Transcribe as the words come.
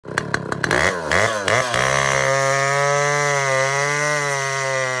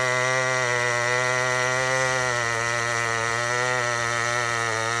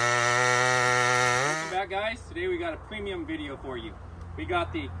premium video for you. We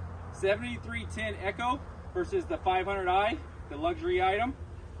got the 7310 Echo versus the 500i, the luxury item.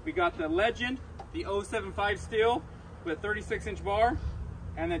 We got the Legend, the 075 Stihl with 36-inch bar,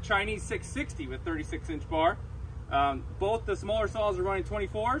 and the Chinese 660 with 36-inch bar. Both the smaller saws are running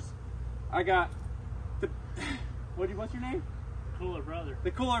 24s. I got the, what's your name? Cooler Brother.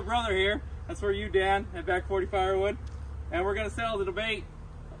 The Cooler Brother here. That's for you, Dan, at Back 40 Firewood. And we're gonna settle the debate,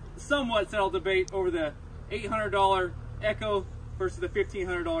 somewhat settle debate over the $800 Echo versus the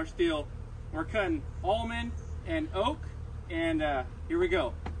 $1,500 Stihl. We're cutting almond and oak, and here we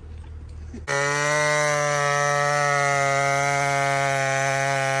go. We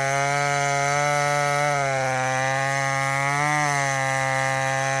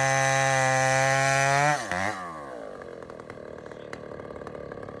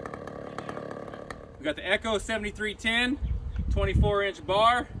got the Echo 7310, 24-inch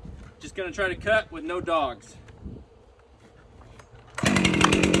bar. Just gonna try to cut with no dogs.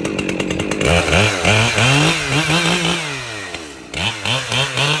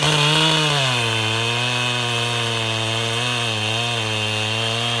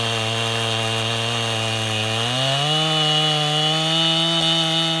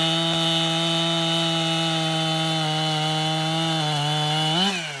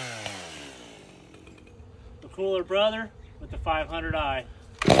 The Cooler Brother with the 500i.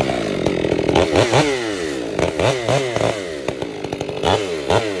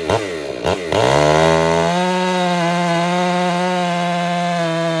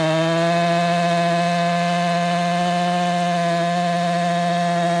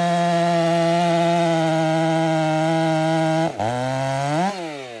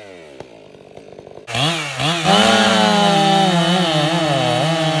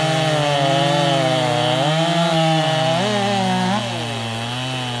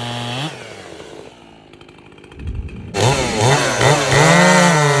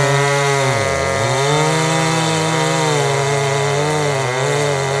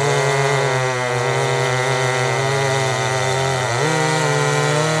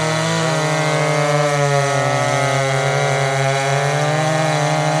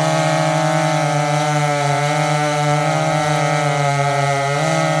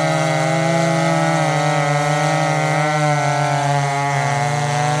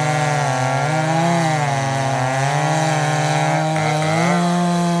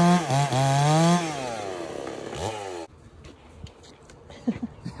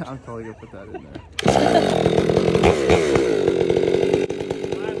 I'm probably gonna put that in there.